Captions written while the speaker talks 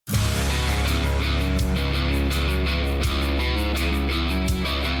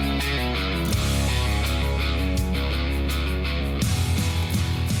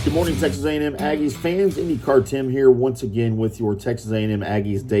Good morning, Texas A&M Aggies fans. IndyCar Tim here once again with your Texas A&M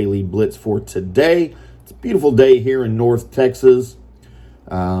Aggies Daily Blitz for today. It's a beautiful day here in North Texas.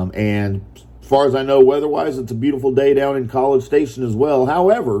 And as far as I know, weather-wise, it's a beautiful day down in College Station as well.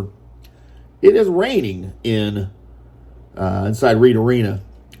 However, it is raining inside Reed Arena,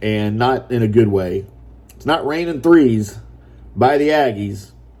 and not in a good way. It's not raining threes by the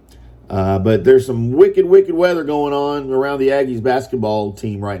Aggies. But there's some wicked weather going on around the Aggies basketball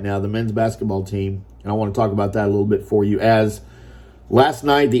team right now, the men's basketball team. And I want to talk about that a little bit for you. As last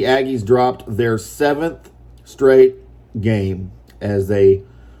night, the Aggies dropped their 7th straight game as they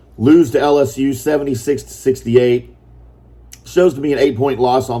lose to LSU 76-68. Shows to be an 8-point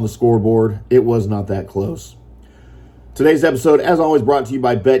loss on the scoreboard. It was not that close. Today's episode, as always, brought to you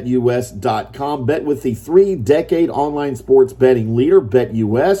by BetUS.com. Bet with the 3-decade online sports betting leader,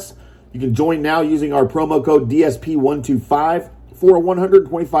 BetUS. You can join now using our promo code DSP125 for a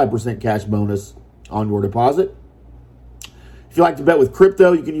 125% cash bonus on your deposit. If you like to bet with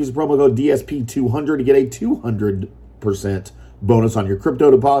crypto, you can use the promo code DSP200 to get a 200% bonus on your crypto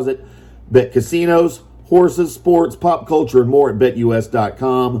deposit. Bet casinos, horses, sports, pop culture, and more at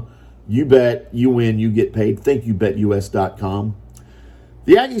BetUS.com. You bet, you win, you get paid. Thank you, BetUS.com.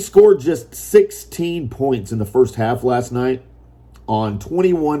 The Aggies scored just 16 points in the first half last night on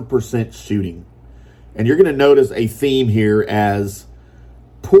 21% shooting. And you're going to notice a theme here as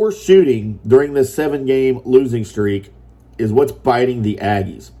poor shooting during this 7-game losing streak is what's biting the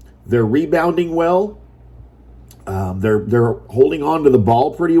Aggies. They're rebounding well. They're holding on to the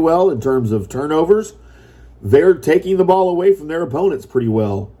ball pretty well in terms of turnovers. They're taking the ball away from their opponents pretty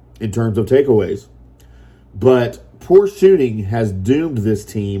well in terms of takeaways. But poor shooting has doomed this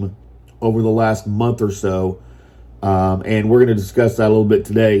team over the last month or so. And we're going to discuss that a little bit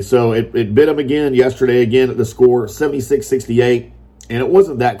today. So it bit them again yesterday, again at the score, 76-68. And it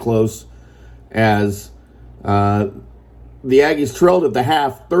wasn't that close as the Aggies trailed at the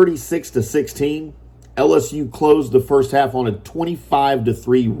half 36-16. LSU closed the first half on a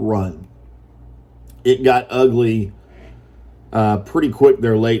 25-3 run. It got ugly pretty quick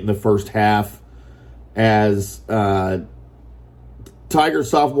there late in the first half as Tiger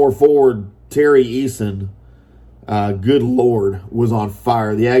sophomore forward Terry Eason, good Lord, was on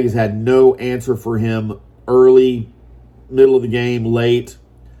fire. The Aggies had no answer for him early, middle of the game, late.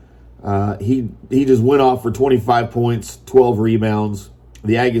 He just went off for 25 points, 12 rebounds.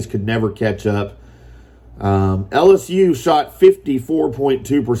 The Aggies could never catch up. LSU shot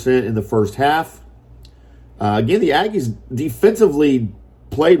 54.2% in the first half. Again, the Aggies defensively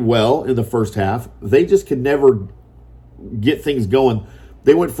played well in the first half. They just could never get things going.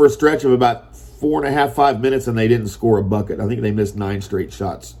 They went for a stretch of about 4.5, 5 minutes, and they didn't score a bucket. I think they missed 9 straight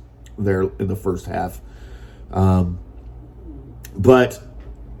shots there in the first half. But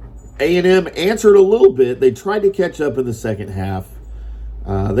A&M answered a little bit. They tried to catch up in the second half.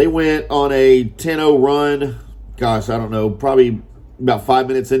 They went on a 10-0 run. Gosh, I don't know, probably about 5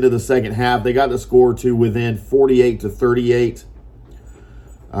 minutes into the second half. They got the score to within 48-38.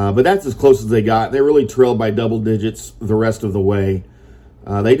 But that's as close as they got. They really trailed by double digits the rest of the way.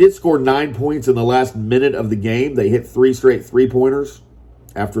 They did score 9 points in the last minute of the game. They hit 3 straight three-pointers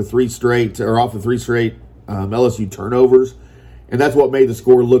off of 3 straight LSU turnovers. And that's what made the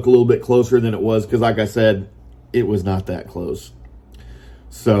score look a little bit closer than it was because, like I said, it was not that close.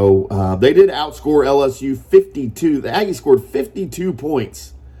 So they did outscore LSU 52. The Aggies scored 52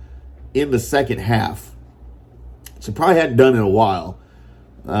 points in the second half. So probably hadn't done it in a while.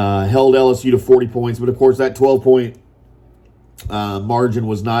 Held LSU to 40 points, but of course that 12-point margin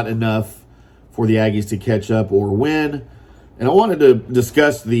was not enough for the Aggies to catch up or win. And I wanted to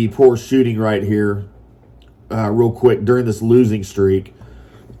discuss the poor shooting right here real quick during this losing streak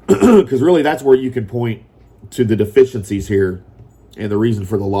because really that's where you can point to the deficiencies here and the reason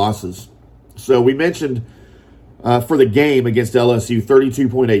for the losses. So we mentioned for the game against LSU,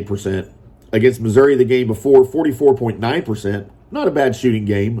 32.8%. Against Missouri the game before, 44.9%. Not a bad shooting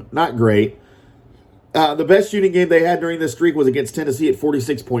game. Not great. The best shooting game they had during this streak was against Tennessee at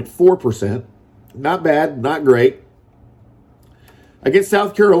 46.4%. Not bad, not great. Against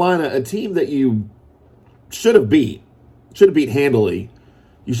South Carolina, a team that you should have beat handily,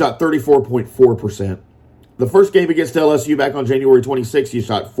 you shot 34.4%. The first game against LSU back on January 26th, you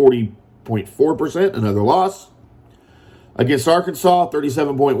shot 40.4%, another loss. Against Arkansas,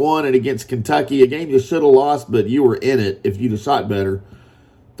 37.1%, and against Kentucky, a game you should have lost, but you were in it if you'd have shot better,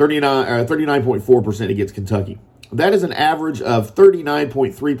 39.4% against Kentucky. That is an average of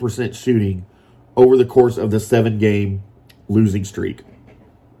 39.3% shooting over the course of the 7-game losing streak.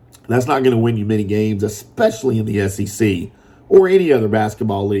 That's not going to win you many games, especially in the SEC, or any other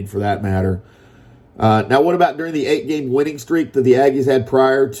basketball league for that matter. Now, what about during the 8-game winning streak that the Aggies had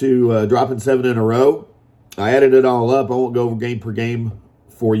prior to dropping 7 in a row? I added it all up. I won't go over game per game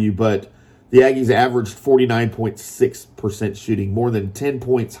for you, but the Aggies averaged 49.6% shooting, more than 10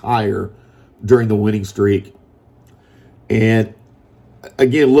 points higher during the winning streak. And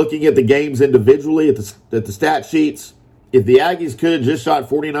again, looking at the games individually, at the stat sheets, if the Aggies could have just shot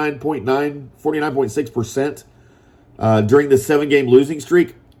 49.6% during the 7-game losing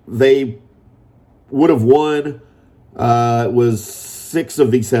streak, they would have won was 6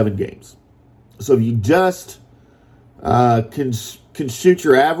 of these 7 games. So if you just can shoot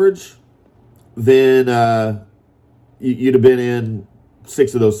your average, then you'd have been in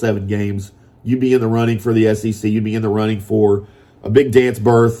 6 of those 7 games. You'd be in the running for the SEC. You'd be in the running for a big dance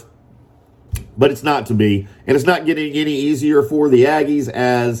berth. But it's not to be. And it's not getting any easier for the Aggies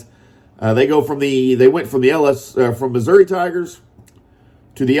as they went from from Missouri Tigers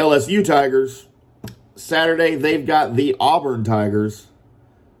to the LSU Tigers. Saturday, they've got the Auburn Tigers,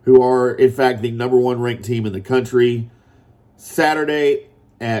 who are, in fact, the number 1 ranked team in the country. Saturday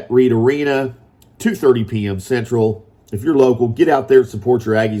at Reed Arena, 2:30 p.m. Central. If you're local, get out there, support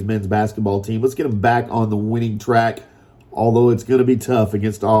your Aggies men's basketball team. Let's get them back on the winning track, although it's going to be tough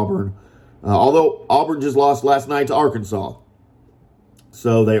against Auburn. Although Auburn just lost last night to Arkansas.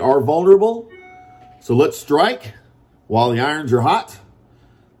 So they are vulnerable. So let's strike while the irons are hot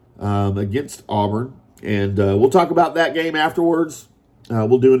against Auburn. And we'll talk about that game afterwards.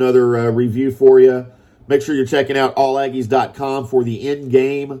 We'll do another review for you. Make sure you're checking out allaggies.com for the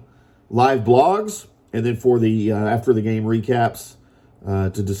in-game live blogs. And then for the after the game recaps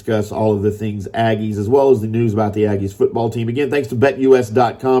to discuss all of the things Aggies, as well as the news about the Aggies football team. Again, thanks to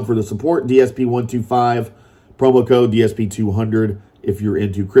BetUS.com for the support. DSP125, promo code DSP200 if you're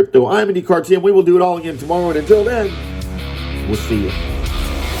into crypto. I'm Andy Cartien. We will do it all again tomorrow. And until then, we'll see you.